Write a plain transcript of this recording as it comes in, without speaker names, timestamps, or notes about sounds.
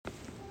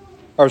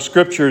Our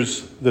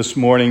scriptures this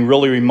morning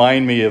really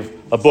remind me of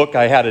a book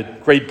I had a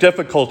great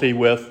difficulty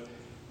with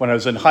when I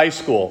was in high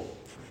school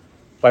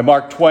by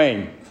Mark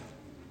Twain,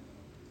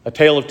 A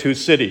Tale of Two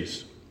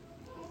Cities.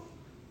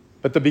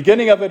 But the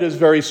beginning of it is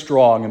very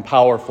strong and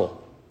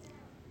powerful.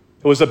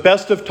 It was the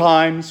best of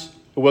times,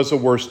 it was the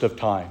worst of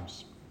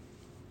times.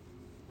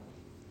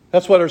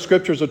 That's what our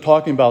scriptures are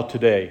talking about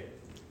today.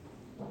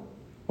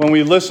 When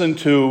we listen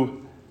to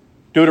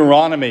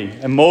Deuteronomy,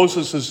 and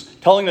Moses is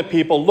telling the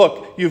people,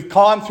 look, you've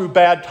gone through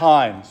bad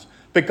times,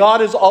 but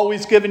God has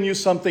always given you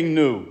something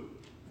new.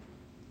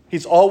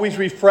 He's always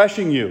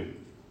refreshing you.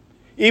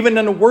 Even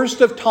in the worst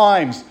of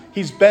times,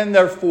 He's been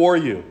there for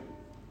you.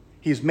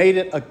 He's made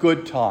it a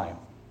good time.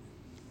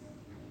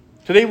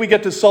 Today we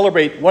get to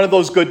celebrate one of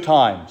those good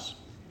times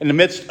in the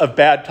midst of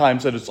bad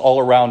times that is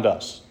all around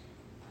us.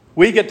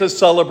 We get to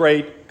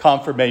celebrate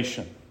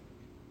confirmation.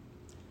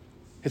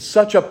 It's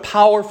such a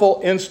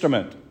powerful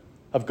instrument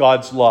of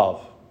God's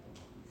love,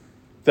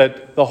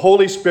 that the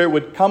Holy Spirit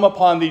would come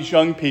upon these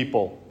young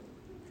people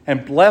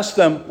and bless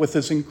them with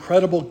this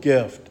incredible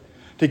gift,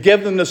 to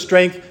give them the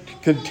strength to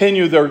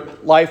continue their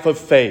life of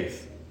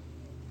faith.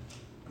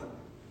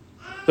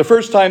 The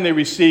first time they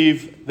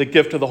receive the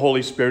gift of the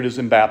Holy Spirit is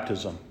in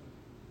baptism.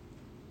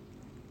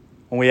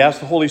 When we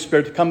ask the Holy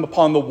Spirit to come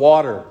upon the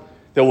water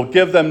that will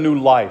give them new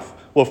life,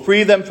 will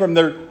free them from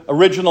their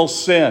original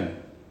sin,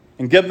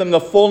 and give them the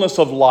fullness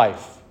of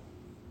life.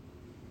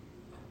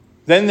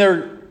 Then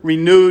they're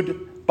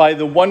renewed by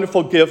the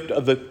wonderful gift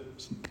of the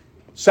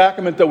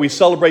sacrament that we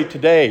celebrate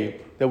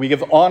today, that we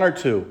give honor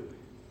to,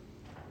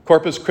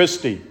 Corpus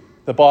Christi,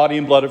 the body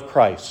and blood of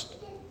Christ.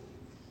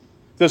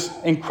 This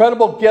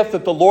incredible gift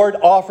that the Lord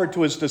offered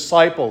to His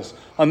disciples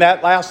on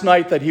that last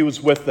night that He was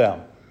with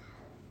them,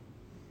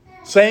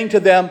 saying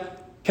to them,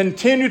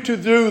 continue to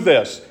do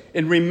this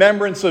in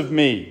remembrance of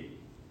me.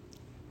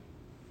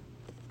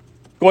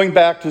 Going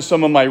back to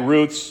some of my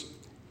roots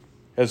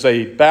as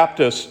a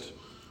Baptist,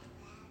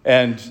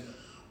 and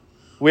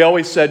we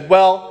always said,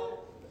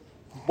 well,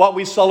 what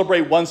we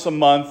celebrate once a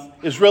month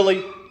is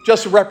really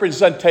just a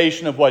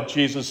representation of what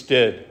Jesus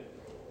did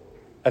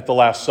at the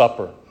Last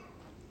Supper.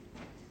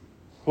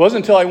 It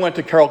wasn't until I went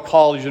to Carroll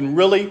College and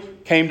really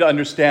came to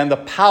understand the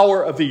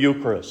power of the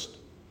Eucharist,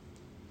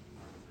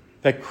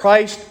 that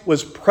Christ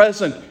was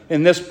present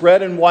in this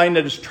bread and wine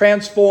that is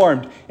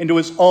transformed into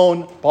His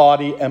own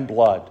body and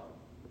blood.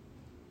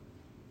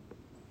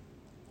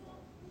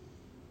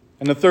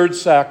 And the third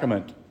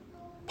sacrament,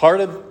 part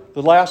of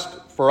the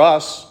last, for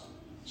us,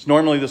 is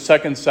normally the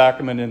second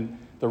sacrament in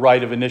the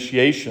rite of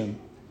initiation,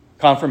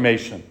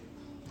 confirmation.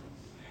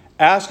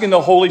 Asking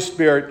the Holy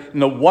Spirit in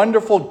the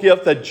wonderful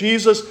gift that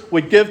Jesus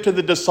would give to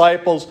the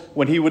disciples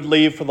when He would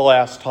leave for the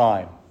last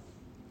time.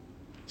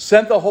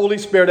 Sent the Holy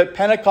Spirit at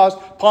Pentecost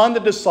upon the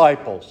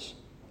disciples.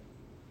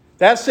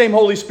 That same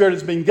Holy Spirit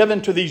has been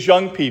given to these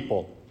young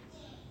people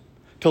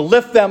to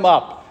lift them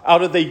up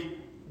out of the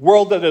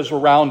world that is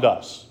around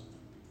us.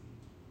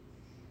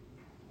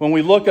 When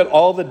we look at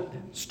all the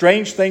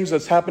strange things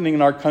that's happening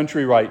in our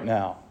country right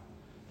now,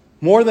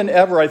 more than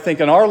ever, I think,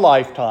 in our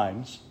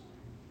lifetimes,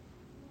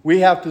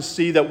 we have to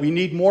see that we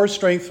need more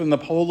strength from the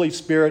Holy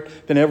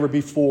Spirit than ever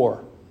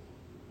before.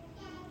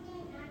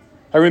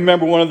 I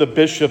remember one of the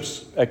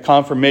bishops at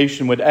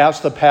confirmation would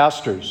ask the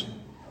pastors,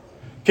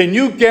 can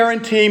you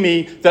guarantee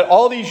me that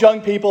all these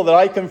young people that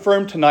I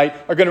confirm tonight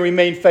are going to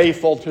remain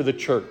faithful to the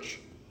church?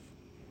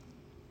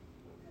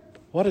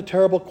 What a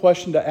terrible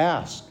question to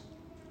ask.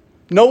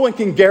 No one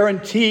can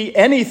guarantee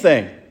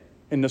anything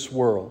in this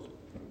world.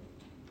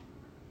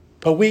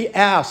 But we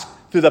ask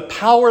through the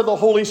power of the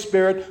Holy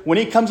Spirit, when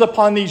He comes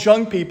upon these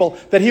young people,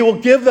 that He will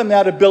give them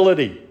that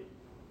ability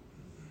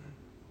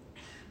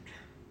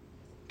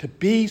to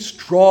be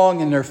strong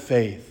in their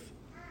faith,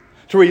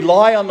 to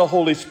rely on the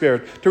Holy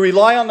Spirit, to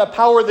rely on the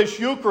power of this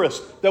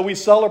Eucharist that we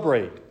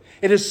celebrate.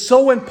 It is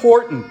so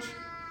important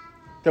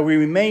that we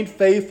remain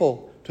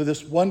faithful to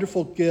this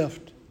wonderful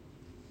gift,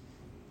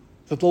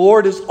 that the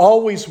Lord is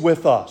always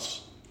with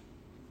us.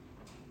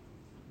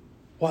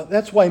 Well,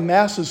 that's why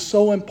Mass is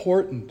so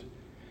important.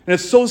 And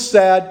it's so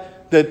sad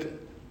that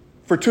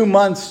for 2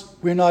 months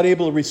we're not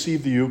able to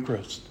receive the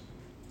Eucharist.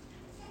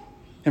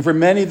 And for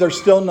many, they're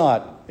still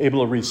not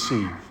able to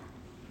receive.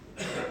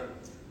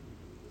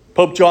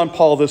 Pope John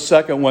Paul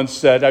II once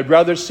said, I'd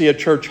rather see a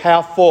church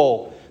half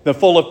full than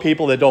full of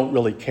people that don't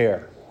really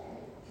care.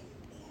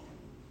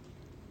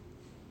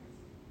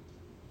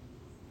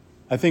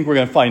 I think we're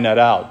going to find that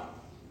out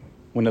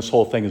when this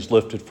whole thing is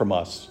lifted from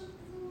us.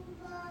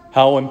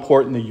 How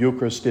important the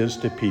Eucharist is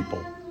to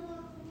people.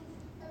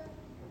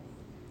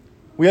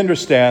 We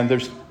understand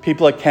there's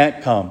people that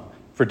can't come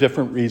for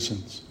different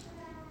reasons.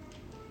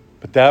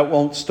 But that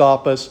won't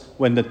stop us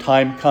when the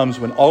time comes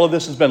when all of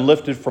this has been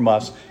lifted from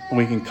us and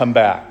we can come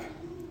back.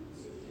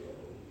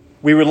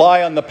 We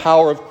rely on the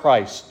power of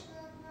Christ,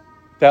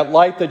 that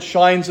light that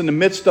shines in the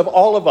midst of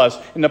all of us,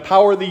 in the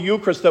power of the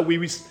Eucharist that we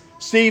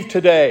receive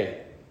today.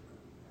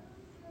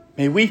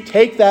 May we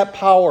take that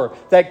power,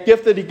 that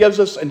gift that He gives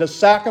us in the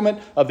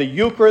sacrament of the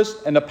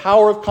Eucharist and the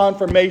power of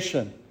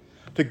confirmation,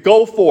 to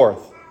go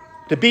forth,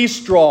 to be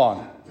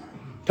strong,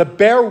 to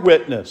bear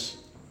witness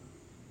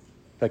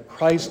that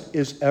Christ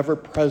is ever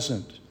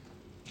present.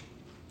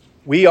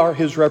 We are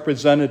his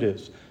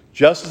representatives,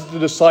 just as the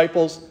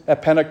disciples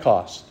at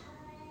Pentecost.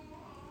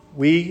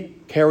 We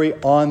carry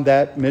on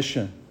that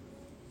mission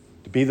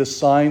to be the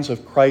signs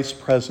of Christ's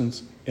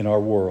presence in our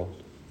world.